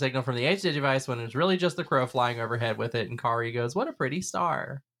 Ty gets a signal from the H Digivice when it's really just the crow flying overhead with it, and Kari goes, "What a pretty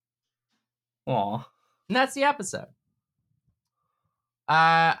star." Aw. And that's the episode.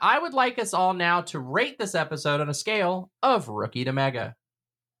 I would like us all now to rate this episode on a scale of rookie to mega.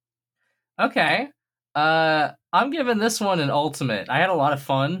 Okay. I'm giving this one an ultimate. I had a lot of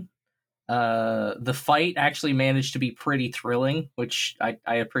fun. The fight actually managed to be pretty thrilling, which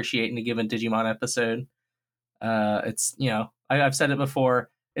I appreciate in a given Digimon episode. It's, I've said it before,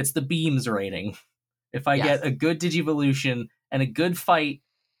 it's the beams rating. If I get a good Digivolution and a good fight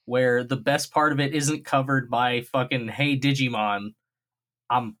where the best part of it isn't covered by fucking hey Digimon,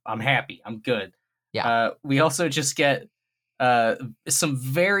 I'm happy. I'm good. Yeah. We also just get some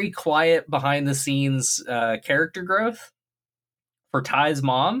very quiet behind the scenes character growth for Ty's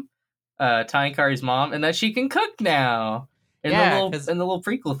mom, Ty and Kari's mom, and that she can cook now. In Yeah, the little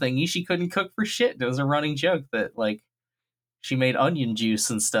prequel thingy, she couldn't cook for shit. It was a running joke that like she made onion juice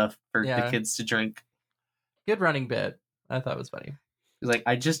and stuff for the kids to drink. Good running bit. I thought it was funny. He's like,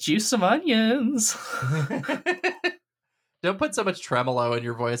 I just juiced some onions. Don't put so much tremolo in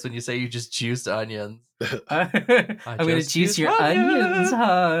your voice when you say you just juiced onions. I'm gonna juice your onions,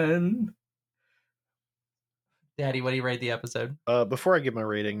 hon. Daddy, what do you rate the episode? Before I give my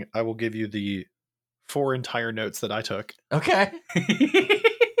rating, I will give you the 4 entire notes that I took. Okay.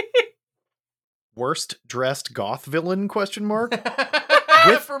 Worst dressed goth villain? ?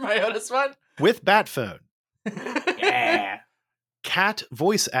 For my Otis one? With bat phone. Yeah. Cat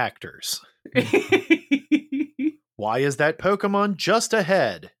voice actors. Why is that Pokemon just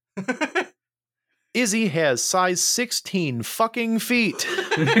ahead? Izzy has size 16 fucking feet.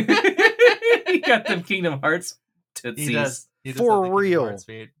 He got them Kingdom Hearts tootsies. He does For have the real. Kingdom Hearts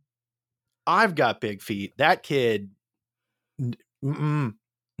feet. I've got big feet. That kid.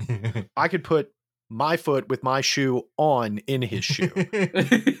 I could put my foot with my shoe on in his shoe.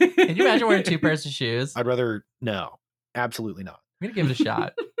 Can you imagine wearing 2 pairs of shoes? I'd rather no. Absolutely not. I'm gonna give it a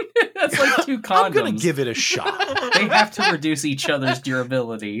shot. That's like 2 condoms. I'm gonna give it a shot. They have to reduce each other's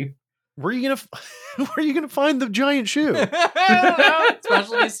durability. Where are you gonna find the giant shoe? I don't know.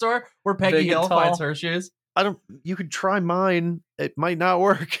 Specialty store where Peggy Big and Hill tall. finds her shoes. You could try mine. It might not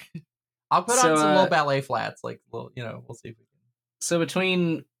work. I'll put So, on some little ballet flats, like little, we'll see if we can. So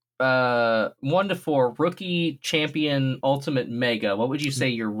between 1 to 4, rookie, champion, ultimate, mega, what would you say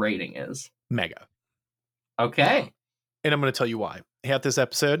your rating is? Mega. Okay. And I'm gonna tell you why. Half this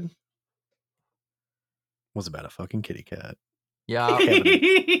episode was about a fucking kitty cat. Yeah.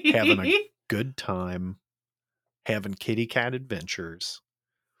 Having a good time, having kitty cat adventures,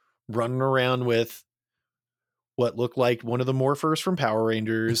 running around with what looked like one of the morphers from Power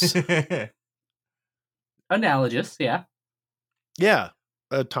Rangers. Analogous, yeah. Yeah,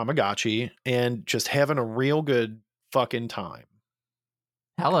 a Tamagotchi, and just having a real good fucking time.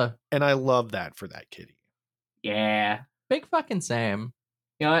 Hella. And I love that for that kitty. Yeah. Big fucking same.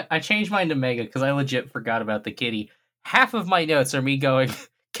 You know, I changed mine to mega because I legit forgot about the kitty. Half of my notes are me going,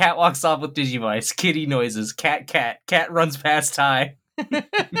 cat walks off with Digivice, kitty noises, cat runs past Ty.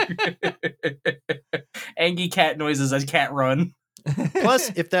 Angie cat noises as cat run.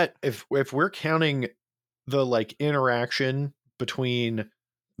 Plus, if we're counting the like interaction between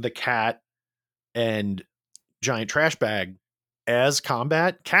the cat and giant trash bag as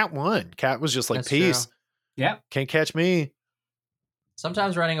combat, cat won. Cat was just like, That's peace. true. Yeah. Can't catch me.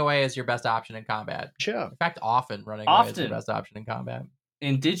 Sometimes running away is your best option in combat. Yeah. In fact, often running away is your Often. best option in combat.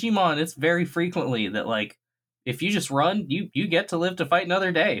 In Digimon, it's very frequently that like if you just run, you get to live to fight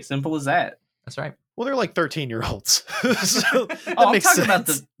another day. Simple as that. That's right. Well, they're like 13-year-olds. So that I'm makes talking sense.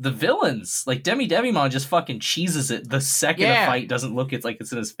 about the villains. Like Demimon just fucking cheeses it the second Yeah. a fight doesn't look it's like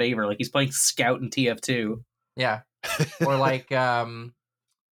it's in his favor. Like he's playing Scout in TF2. Yeah. Or like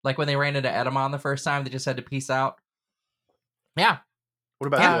when they ran into Edamon the first time, they just had to peace out. Yeah. What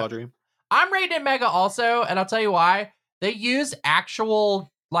about Yeah. you, Audrey? I'm rating it mega also, and I'll tell you why. They use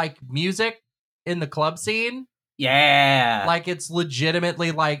actual like music in the club scene. Yeah. Like it's legitimately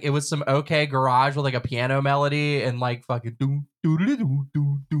like it was some okay garage with like a piano melody and like fucking doo doo doo doo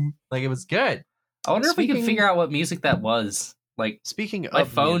doo doo. Like it was good. I wonder if we can Speaking- figure out what music that was. Like Speaking my of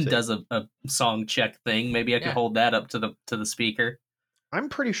phone music, does a song check thing. Maybe I could Yeah. hold that up to the speaker. I'm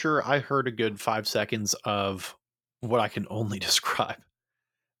pretty sure I heard a good 5 seconds of what I can only describe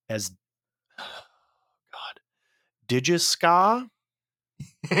as God, Digiska.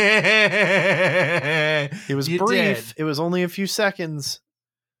 It was You brief. did. It was only a few seconds,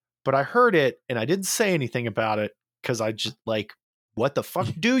 but I heard it and I didn't say anything about it because I just like, what the fuck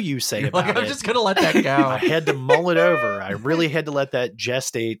do you say You're about like, I'm it? just gonna let that I go. had to mull it over. I really had to let that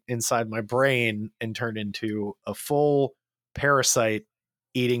gestate inside my brain and turn into a full parasite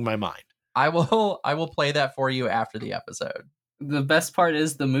eating my mind. I will play that for you after the episode. The best part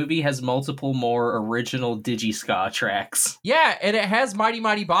is the movie has multiple more original Digiska tracks. Yeah, and it has Mighty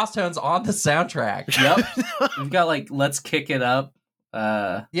Mighty Boss Tones on the soundtrack. Yep. We've got like Let's Kick It Up,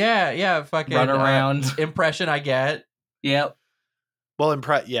 Yeah, fucking Run Around. impression I get. Yep. Well,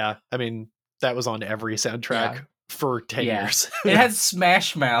 yeah. I mean, that was on every soundtrack Yeah. for 10 Yeah. years. It has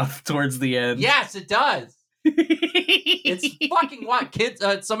Smash Mouth towards the end. Yes, it does. It's fucking what kids.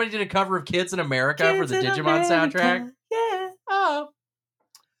 Somebody did a cover of Kids in America for the Digimon soundtrack. Yeah. Oh,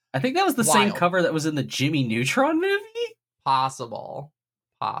 I think that was the same Wild. cover that was in the Jimmy Neutron movie. possible.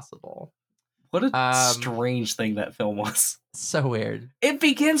 What a Um, strange thing that film was. So weird. It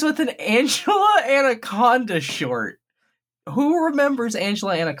begins with an Angela Anaconda short. Who remembers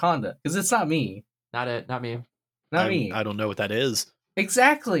Angela Anaconda? Because it's not me. Not me. I don't know what that is.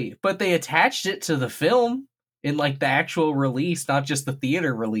 Exactly, but they attached it to the film in like the actual release, not just the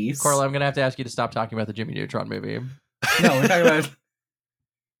theater release. Corla, I'm gonna have to ask you to stop talking about the Jimmy Neutron movie. No, we're talking about.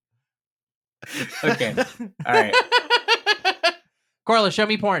 Okay, all right. Corla, show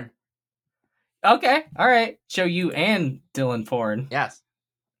me porn. Okay, all right. Show you and Dylan porn. Yes.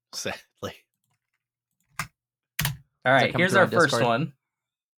 Sadly. All right, come here's through our on first Discord? one.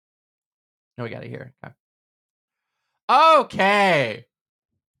 No, we got it here. Okay.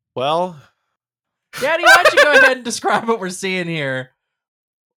 Well, Daddy, why don't you go ahead and describe what we're seeing here?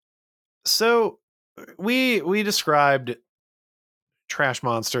 so we described Trash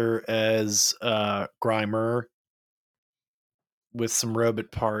Monster as Grimer with some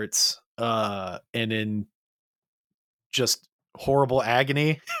robot parts and in just horrible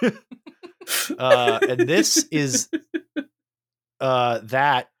agony. And this is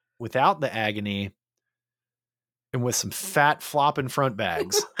that without the agony and with some fat flopping front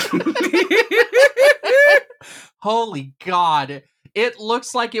bags. Holy God. It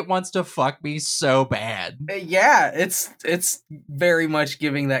looks like it wants to fuck me so bad. Yeah, it's very much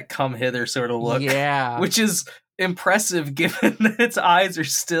giving that come hither sort of look. Yeah. Which is impressive given that its eyes are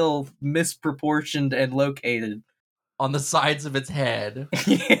still misproportioned and located. On the sides of its head.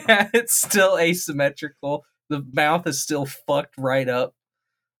 Yeah, it's still asymmetrical. The mouth is still fucked right up.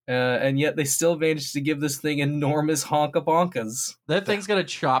 And yet they still managed to give this thing enormous honka-bonkas. That thing's gonna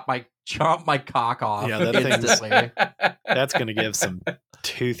chop my cock off Yeah, that thing's- instantly. That's going to give some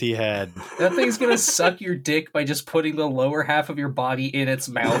toothy head. That thing's gonna suck your dick by just putting the lower half of your body in its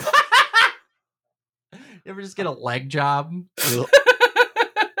mouth. You ever just get a leg job?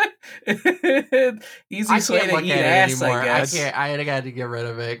 Easiest way to eat ass, I guess. I got to get rid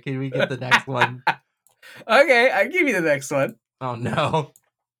of it. Can we get the next one? Okay, I give you the next one. Oh no.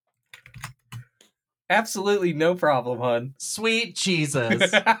 Absolutely no problem, hun. Sweet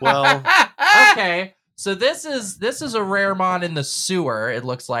Jesus. Well, Okay. So this is a rare mon in the sewer. It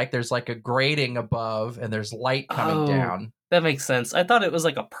looks like there's like a grating above and there's light coming Oh. down. That makes sense. I thought it was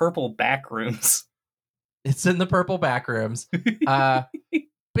like a purple back rooms. It's in the purple back rooms.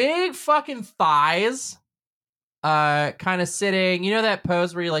 Big fucking thighs. Kind of sitting. You know that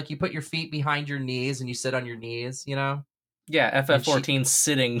pose where you put your feet behind your knees and you sit on your knees, you know? Yeah, FF14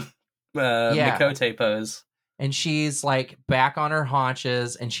 sitting Mikote pose. And she's like back on her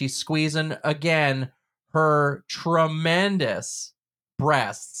haunches and she's squeezing again her tremendous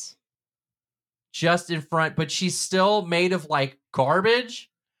breasts just in front, but she's still made of like garbage.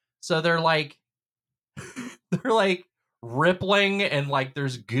 So they're like rippling and like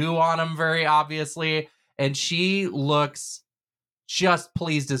there's goo on them very obviously. And she looks just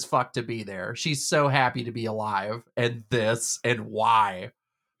pleased as fuck to be there. She's so happy to be alive. And why?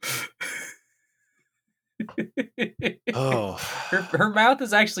 oh, Her mouth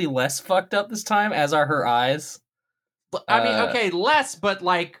is actually less fucked up this time, as are her eyes. I mean, okay, less, but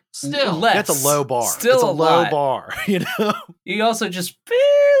like still. Less. that's a low bar. Still it's a a low lot. bar, you know? You also just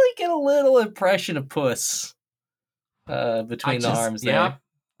barely get a little impression of puss between the arms there.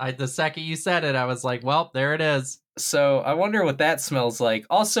 Yeah. The second you said it, I was like, well, there it is. So I wonder what that smells like.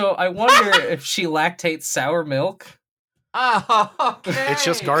 Also, I wonder if she lactates sour milk. Oh, okay. It's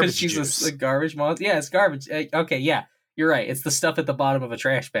just garbage Because she's juice. a garbage monster. Yeah, it's garbage. Okay, yeah, you're right. It's the stuff at the bottom of a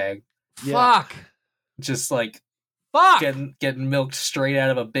trash bag. Fuck. Just like Fuck. getting milked straight out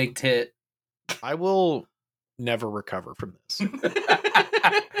of a big tit. I will never recover from this.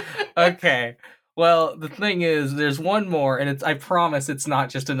 Okay. Well, the thing is, there's one more, and I promise it's not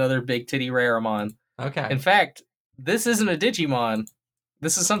just another big titty Raramon. Okay. In fact, this isn't a Digimon.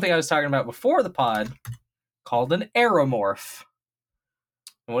 This is something I was talking about before the pod, called an Aeromorph.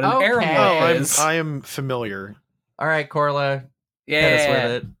 And what an Okay. Aeromorph Oh, is... I am familiar. All right, Corla. yeah, Hit us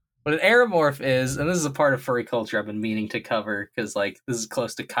with it. What an Aeromorph is, and this is a part of furry culture I've been meaning to cover, because like this is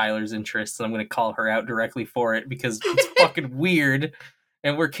close to Kyler's interests, and I'm going to call her out directly for it, because it's fucking weird,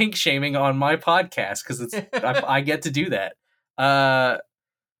 and we're kink shaming on my podcast, because I get to do that.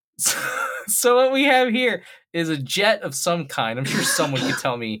 So what we have here is a jet of some kind. I'm sure someone could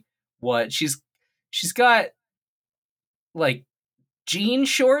tell me what. She's got like jean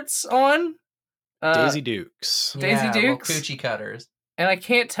shorts on. Daisy Dukes. Daisy Yeah, little Dukes? coochie cutters. And I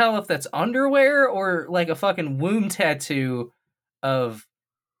can't tell if that's underwear or like a fucking womb tattoo of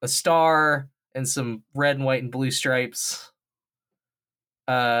a star and some red and white and blue stripes.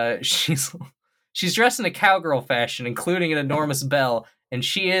 She's dressed in a cowgirl fashion, including an enormous bell, and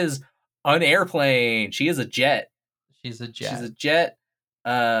she is an airplane. She is a jet. She's a jet. She's a jet.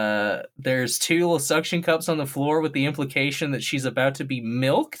 There's two little suction cups on the floor with the implication that she's about to be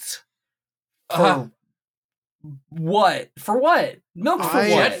milked for What? For what? Milk for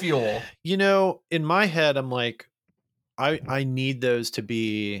Jet what? fuel. You know, in my head, I'm like, I need those to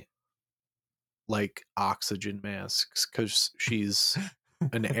be like oxygen masks because she's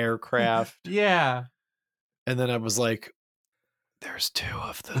an aircraft. Yeah. And then I was like, there's 2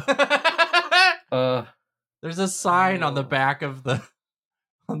 of them. There's a sign on the back of the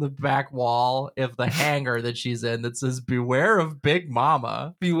back wall of the hangar that she's in that says "Beware of Big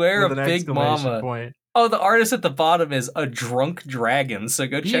Mama." Beware with of an Big exclamation Mama. point. Oh, the artist at the bottom is a drunk dragon. So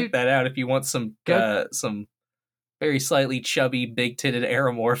go You- check that out if you want some very slightly chubby, big-titted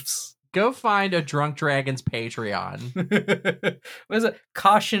aeromorphs. Go find a drunk dragon's Patreon. What is it?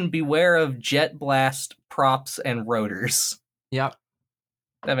 Caution, beware of jet blast props and rotors. Yep.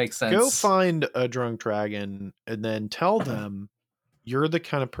 That makes sense. Go find a drunk dragon and then tell them you're the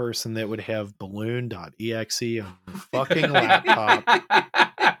kind of person that would have balloon.exe on your fucking laptop.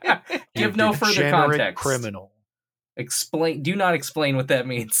 You Give no further degenerate context. criminal. Do not explain what that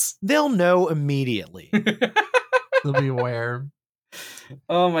means. They'll know immediately. So beware.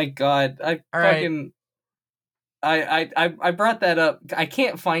 Oh my god. I brought that up. I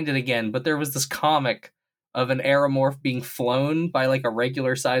can't find it again, but there was this comic of an aeromorph being flown by like a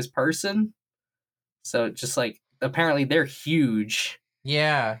regular sized person. So just like apparently they're huge.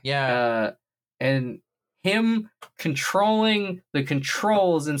 Yeah. Yeah. And him controlling the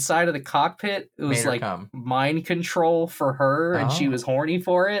controls inside of the cockpit, it was Made her like come. mind control for her, and she Oh. was horny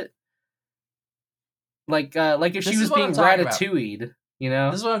for it. Like if This she is was what being I'm talking about. ratatouille'd, you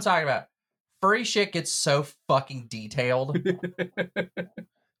know? This is what I'm talking about. Furry shit gets so fucking detailed.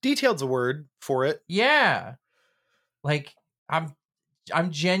 Detailed's a word for it. Yeah. Like I'm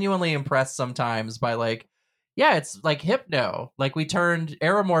genuinely impressed sometimes by like, yeah, it's like Hypno. Like we turned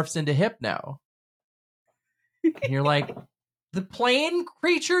aeromorphs into Hypno. And you're like, the plane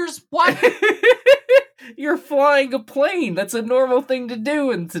creatures? What? You're flying a plane. That's a normal thing to do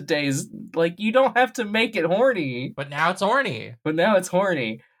in today's, like, you don't have to make it horny, But now it's horny. but now it's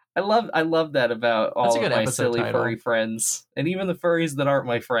horny. I love that about That's a all of good my episode silly title. furry friends, and even the furries that aren't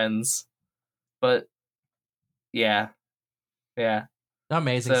my friends. But yeah.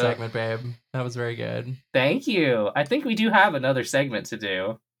 Amazing So- segment, babe. That was very good. Thank you. I think we do have another segment to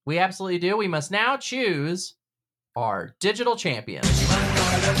do. We absolutely do. We must now choose our digital champions.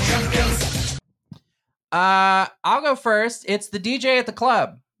 I'll go first. It's the DJ at the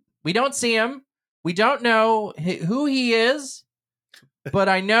club. We don't see him. We don't know who he is, but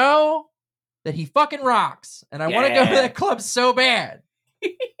I know that he fucking rocks, and I want to go to Yeah. that club so bad.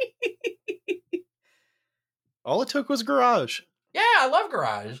 All it took was Garage. Yeah, I love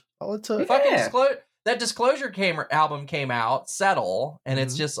Garage. All it took. Fucking Yeah. that Disclosure album came out, Settle, and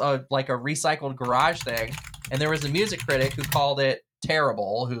it's Mhm. just like a recycled Garage thing. And there was a music critic who called it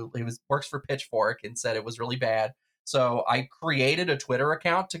terrible, who works for Pitchfork, and said it was really bad. So I created a Twitter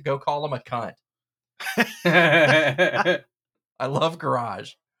account to go call him a cunt. I love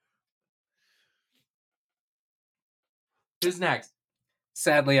Garage. Who's next?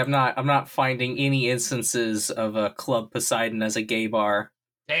 Sadly, I'm not finding any instances of a Club Poseidon as a gay bar.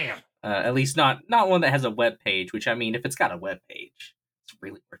 Damn. At least not one that has a web page. Which, I mean, if it's got a web page, it's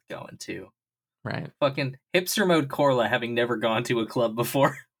really worth going to. Right. Fucking hipster mode Corla, having never gone to a club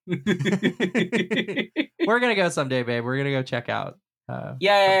before. We're gonna go someday, babe. We're gonna go check out.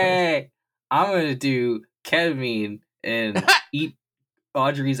 Yay! I'm gonna do ketamine and eat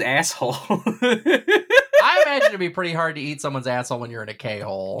Audrey's asshole. I imagine it'd be pretty hard to eat someone's asshole when you're in a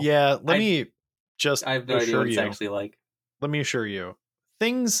K-hole. Yeah, let I- me just I have no idea assure what it's you. actually like. Let me assure you.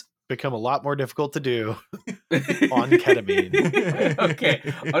 Things become a lot more difficult to do on ketamine. Okay,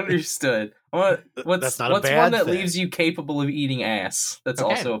 understood. What's That's not a one bad that thing. leaves you capable of eating ass? That's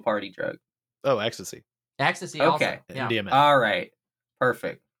Okay. also a party drug. Oh, ecstasy. Ecstasy Okay. also. Yeah. MDMA. All right,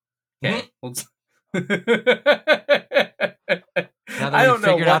 perfect. Okay, Now that I we don't know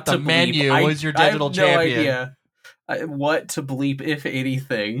figured what out the to bleep. menu, I- was your I have digital no champion. idea what to bleep, if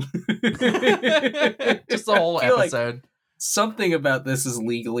anything. Just the whole I feel like episode. something about this is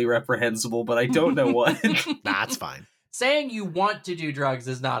legally reprehensible, but I don't know what. Nah, it's fine. Saying you want to do drugs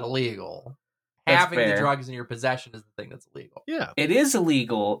is not illegal. That's Having the fair. drugs in your possession is the thing that's illegal. Yeah. It is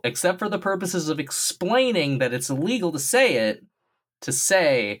illegal, except for the purposes of explaining that it's illegal to say it. To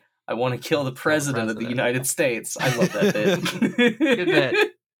say, I want to kill the president of the president. United States. I love that bit. Good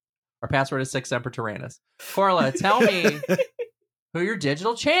bit. Our password is 6 Semper Tyrannis. Corla, tell me who your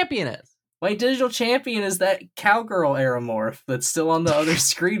digital champion is. My digital champion is that cowgirl aeromorph that's still on the other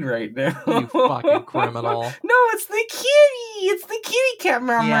screen right now. You fucking criminal. No, it's the kitty. It's the kitty cat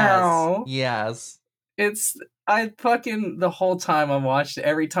meow Yes. meow. Yes. It's I fucking the whole time I watched,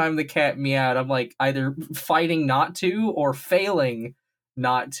 every time the cat meowed, I'm like either fighting not to or failing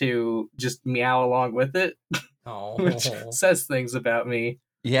not to just meow along with it, which Oh, says things about me.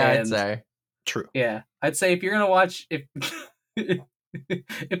 yeah, I'd and- say. True. Yeah, I'd say if you're gonna watch, if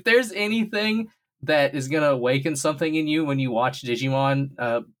if there's anything that is gonna awaken something in you when you watch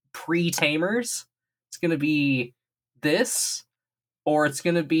Digimon pre-Tamers, it's gonna be this, or it's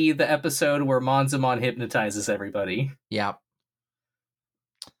gonna be the episode where Monzamon hypnotizes everybody. Yep.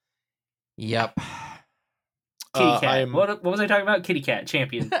 Yep. Kitty Cat. I'm- What was I talking about? Kitty Cat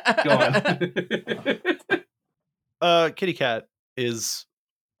champion. Go on. Kitty Cat is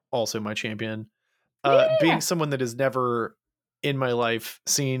also my champion. Yeah. Being someone that has never in my life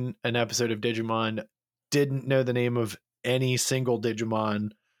seen an episode of Digimon, didn't know the name of any single Digimon.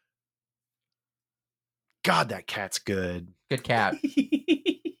 God, that cat's good. Good cat.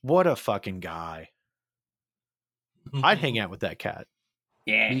 What a fucking guy. I'd hang out with that cat.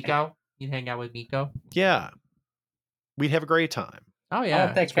 Yeah. Miko? You'd hang out with Miko? Yeah. We'd have a great time. Oh, I yeah.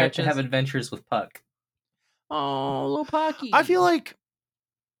 want that cat to Scratches. have adventures with Puck. Oh, little Pocky. I feel like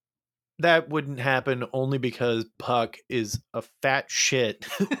that wouldn't happen only because Puck is a fat shit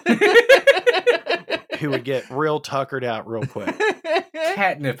who would get real tuckered out real quick.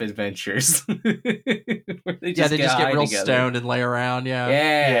 Catnip adventures. Where they Yeah, they just high get real together. stoned and lay around. Yeah.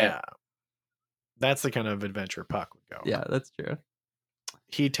 Yeah. That's the kind of adventure Puck would go. Yeah, that's true.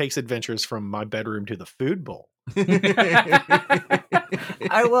 He takes adventures from my bedroom to the food bowl.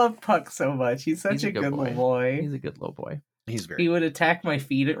 I love Puck so much. He's such He's a a good good boy. little boy. He's a good little boy. He's very He would attack my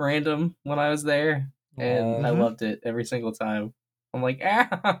feet at random when I was there, and I Mhm. loved it every single time. I'm like,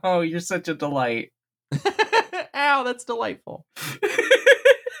 ow, you're such a delight. Ow, that's delightful.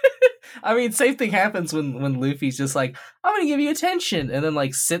 I mean, same thing happens when Luffy's just like, I'm gonna give you attention, and then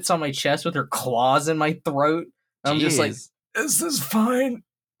like sits on my chest with her claws in my throat. I'm just like, Jeez. this is fine.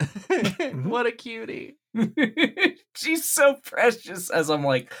 What a cutie. She's so precious as I'm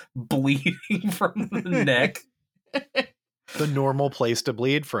like bleeding from the neck. the normal place to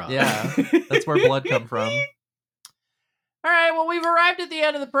bleed from. Yeah, that's where blood come from. All right, well, we've arrived at the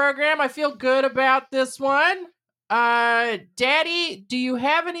end of the program. I feel good about this one. Daddy, do you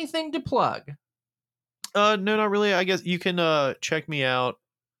have anything to plug? No, not really. I guess you can check me out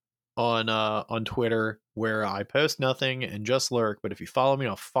on Twitter, where I post nothing and just lurk. But if you follow me,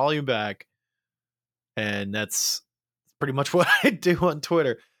 I'll follow you back. And that's pretty much what I do on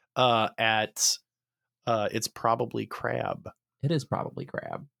Twitter. At it's probably Crab. It is probably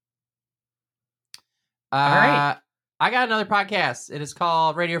Crab. All right. I got another podcast. It is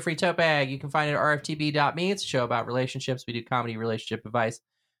called Radio Free Tote Bag. You can find it at rftb.me. It's a show about relationships. We do comedy relationship advice.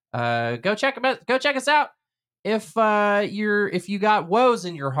 Go check us out. If you got woes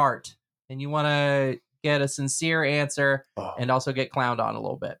in your heart and you want to get a sincere answer Oh, and also get clowned on a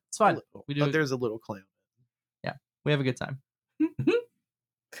little bit, it's fun. We do. But there's a little clown. We have a good time.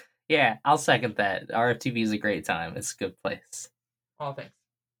 Yeah, I'll second that. RFTV is a great time. It's a good place. Oh, thanks.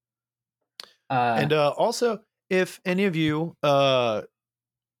 And also, if any of you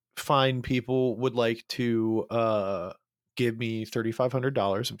fine people would like to give me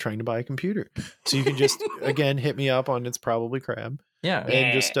 $3,500, I'm trying to buy a computer. So you can just again hit me up on It's Probably Crab Yeah.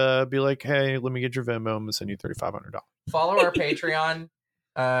 and just be like, hey, let me get your Venmo. I'm gonna send you $3,500. Follow our Patreon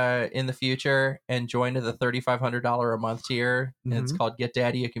in the future and join to the $3,500 a month tier. And it's called Get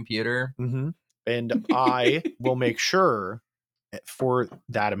Daddy a Computer. Mm-hmm. And I will make sure for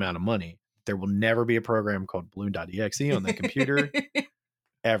that amount of money, there will never be a program called Balloon.exe on that computer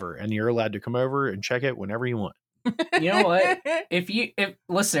ever. And you're allowed to come over and check it whenever you want. You know what? If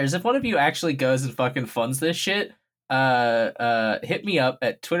listeners, if one of you actually goes and fucking funds this shit, hit me up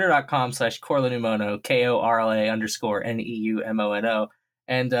at twitter.com/KorlaNeumono, KORLA_NEUMONO,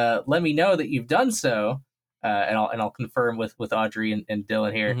 and let me know that you've done so. And I'll confirm with Audrey and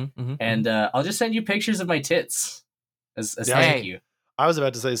Dylan here. And I'll just send you pictures of my tits as Yeah. thank Hey. you. I was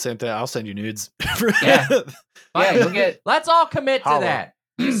about to say the same thing. I'll send you nudes. Yeah. Yeah, Fine. you'll get Let's all commit to Holla. that.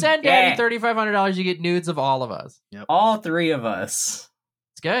 You send Daddy Yeah. $3,500, you get nudes of all of us. all three of us.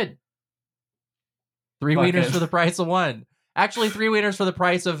 It's good. 3 Fucking- wieners for the price of one. Actually, 3 wieners for the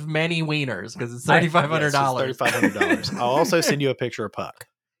price of many wieners because it's $3,500. $3,500. I'll also send you a picture of Puck.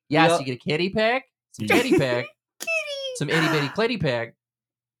 Yes, Yep. you get a kitty pic, some Yeah. kitty pic, some itty bitty clitty pic.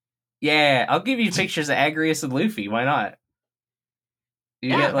 Yeah, I'll give you pictures of Agrius and Luffy. Why not? You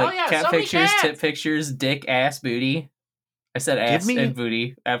Yeah, get like oh yeah, cat so many pictures, cats. tit pictures, dick, ass, booty. I said ass me- and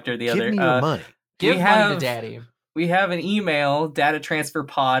booty after the Give other. me your money. Give We money to have- Daddy. We have an email,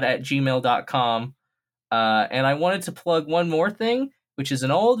 datatransferpod@gmail.com. And I wanted to plug one more thing. which is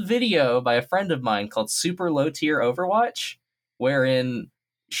an old video by a friend of mine called Super Low Tier Overwatch, wherein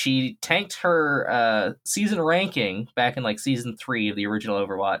she tanked her season ranking back in like season 3 of the original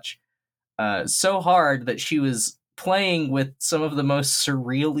Overwatch so hard that she was playing with some of the most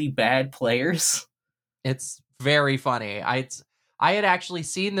surreally bad players. It's very funny. I had actually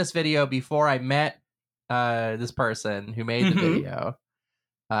seen this video before I met this person who made the video,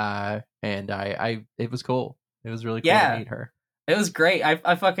 and I it was cool. It was really cool to meet her. It was great.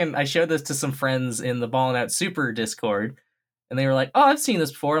 I showed this to some friends in the Ballin' Out Super Discord, and they were like, "Oh, I've seen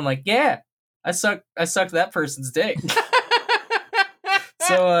this before." I'm like, "Yeah, I sucked that person's dick."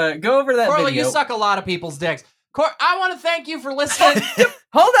 So go over that Corley, video. you suck a lot of people's dicks. I want to thank you for listening.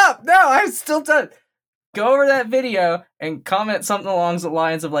 Hold up, no, I'm still done. Go over that video and comment something along the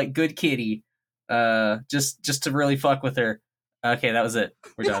lines of like "good kitty," just to really fuck with her. Okay, that was it.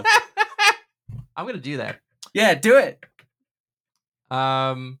 We're done. I'm gonna do that. Yeah, do it.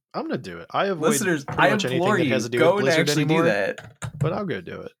 I'm gonna do it. I avoid Listeners, pretty I much anything implore that you, has to do go with and Blizzard actually anymore, do that. but I'll go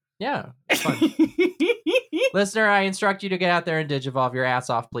do it. Yeah, it's fun. Listener, I instruct you to get out there and Digivolve your ass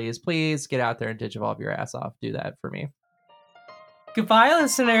off, please. Please get out there and Digivolve your ass off. Do that for me. Goodbye,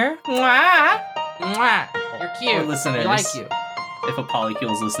 listener. Mwah! Mwah! You're cute. Or listeners. We like you. If a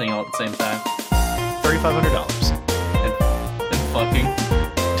polycule is listening all at the same time. $3,500. And fucking.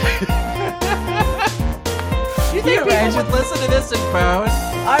 You think people would listen to this and bone?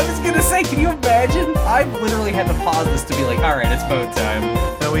 I was gonna say, can you imagine? I literally had to pause this to be like, alright, it's bone time.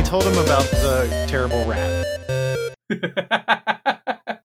 No, we told him about the terrible rat.